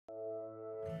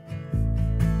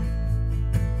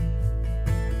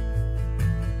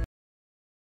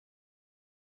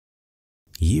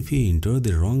If you enter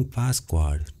the wrong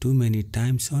passcode too many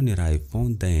times on your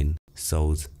iPhone, then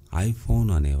shows iPhone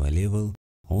unavailable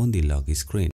on the lock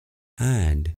screen.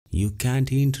 And you can't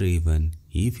enter even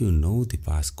if you know the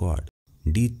passcode.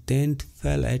 The 10th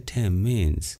fail attempt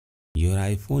means your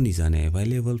iPhone is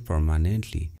unavailable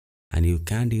permanently and you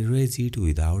can't erase it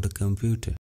without a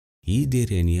computer. Is there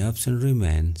any option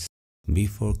remains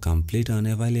before complete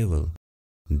unavailable?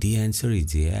 The answer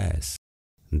is yes.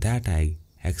 That I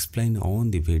explain on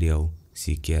the video.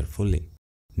 See carefully.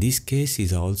 This case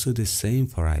is also the same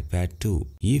for iPad too.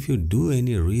 If you do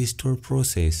any restore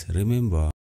process, remember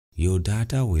your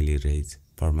data will erase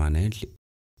permanently.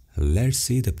 Let's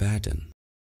see the pattern.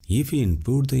 If you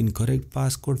input the incorrect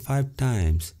passcode 5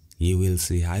 times, you will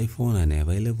see iPhone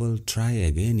unavailable. Try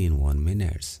again in 1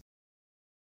 minute.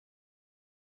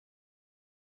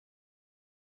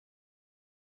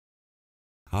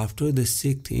 After the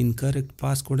 6th incorrect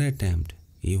passcode attempt,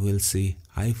 you will see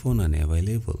iPhone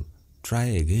unavailable. Try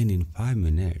again in 5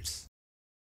 minutes.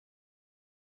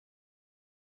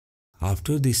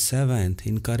 After the 7th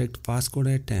incorrect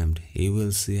passcode attempt, you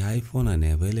will see iPhone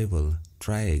unavailable.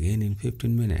 Try again in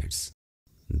 15 minutes.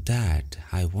 That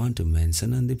I want to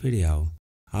mention on the video.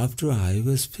 After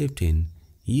iOS 15,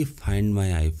 if Find My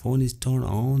iPhone is turned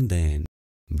on, then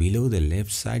below the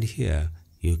left side here,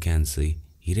 you can see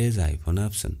Erase iPhone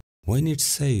option. When it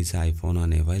says iPhone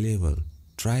unavailable,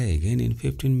 try again in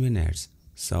 15 minutes.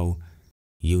 So,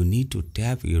 you need to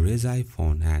tap Erase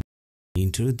iPhone and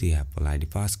enter the Apple ID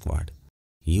passcode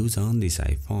used on this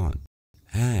iPhone,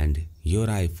 and your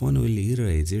iPhone will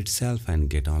erase itself and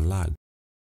get unlocked.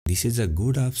 This is a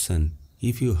good option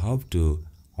if you have to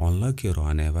unlock your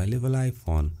unavailable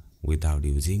iPhone without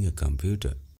using a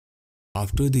computer.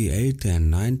 After the 8th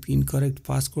and 9th incorrect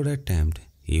passcode attempt,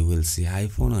 you will see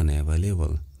iPhone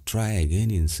unavailable. Try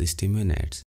again in 60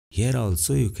 minutes. Here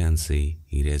also you can see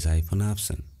Erase iPhone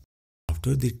option.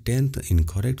 After the 10th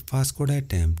incorrect passcode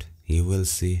attempt, you will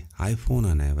see iPhone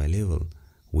unavailable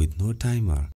with no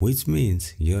timer, which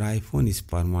means your iPhone is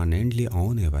permanently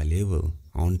unavailable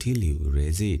until you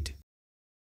erase it.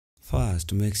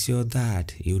 First, make sure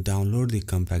that you download the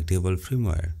compatible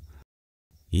firmware.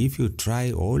 If you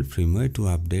try old firmware to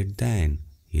update, then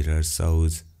error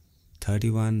shows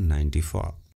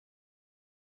 3194.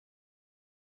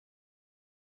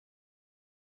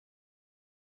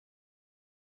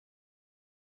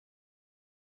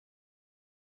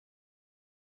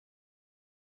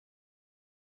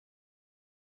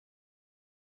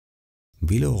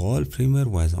 Below, all firmware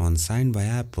was unsigned by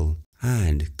Apple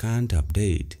and can't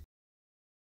update.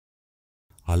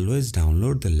 Always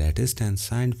download the latest and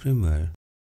signed firmware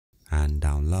and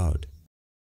download.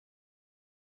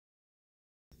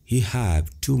 You have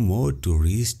two modes to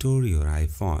restore your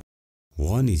iPhone.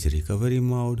 One is recovery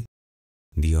mode,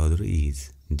 the other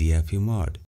is DFU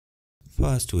mode.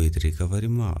 First, with recovery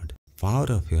mode,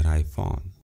 power off your iPhone.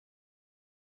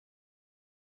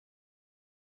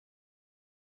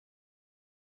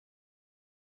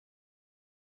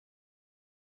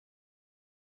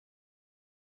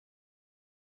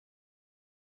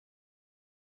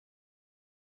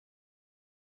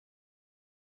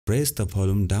 Press the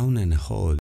volume down and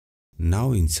hold.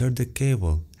 Now insert the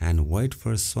cable and wait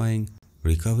for showing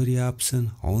recovery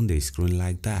option on the screen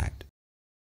like that.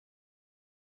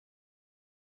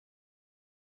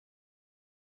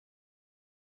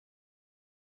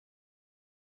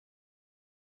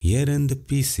 Here in the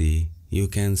PC, you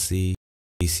can see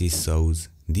PC shows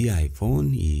the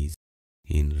iPhone is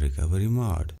in recovery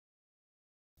mode.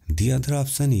 The other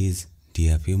option is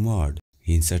DFU mode.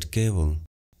 Insert cable.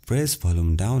 Press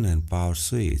volume down and power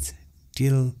switch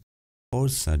till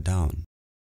force shut down.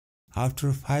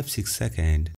 After 5-6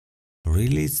 seconds,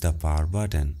 release the power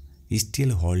button,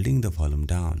 still holding the volume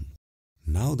down.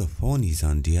 Now the phone is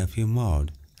on DFU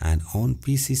mode and on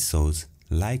PC shows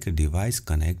like a device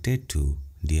connected to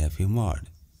DFU mode.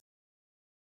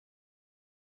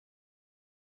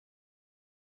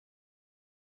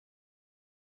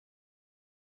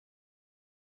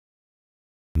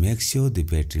 Make sure the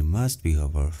battery must be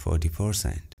over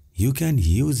 40%. You can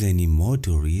use any mode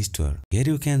to restore. Here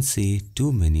you can see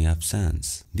too many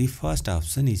options. The first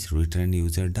option is return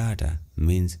user data,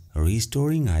 means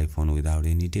restoring iPhone without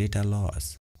any data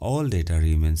loss. All data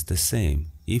remains the same.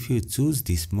 If you choose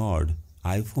this mode,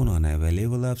 iPhone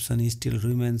unavailable option still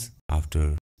remains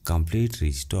after complete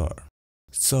restore.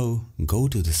 So go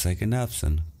to the second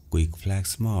option, Quick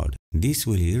Flash mode. This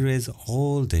will erase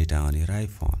all data on your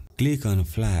iPhone. Click on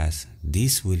Flash.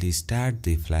 This will start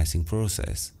the flashing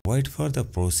process. Wait for the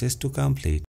process to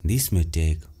complete. This may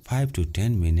take 5 to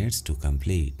 10 minutes to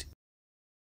complete.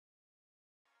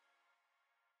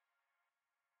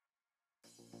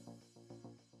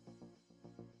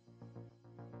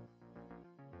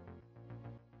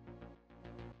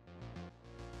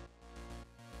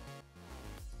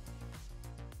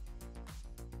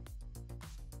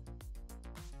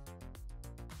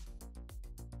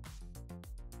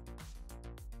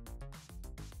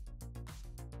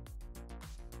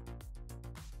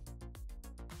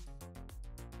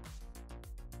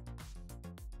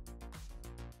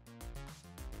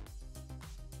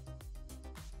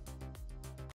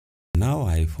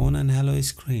 iPhone and hello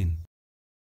screen.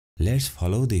 Let's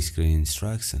follow the screen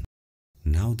instruction.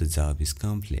 Now the job is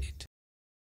complete.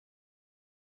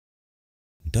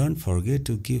 Don't forget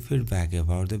to give feedback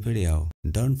about the video.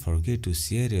 Don't forget to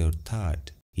share your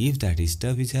thought. If that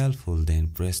stuff is helpful, then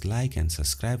press like and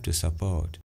subscribe to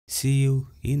support. See you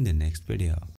in the next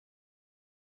video.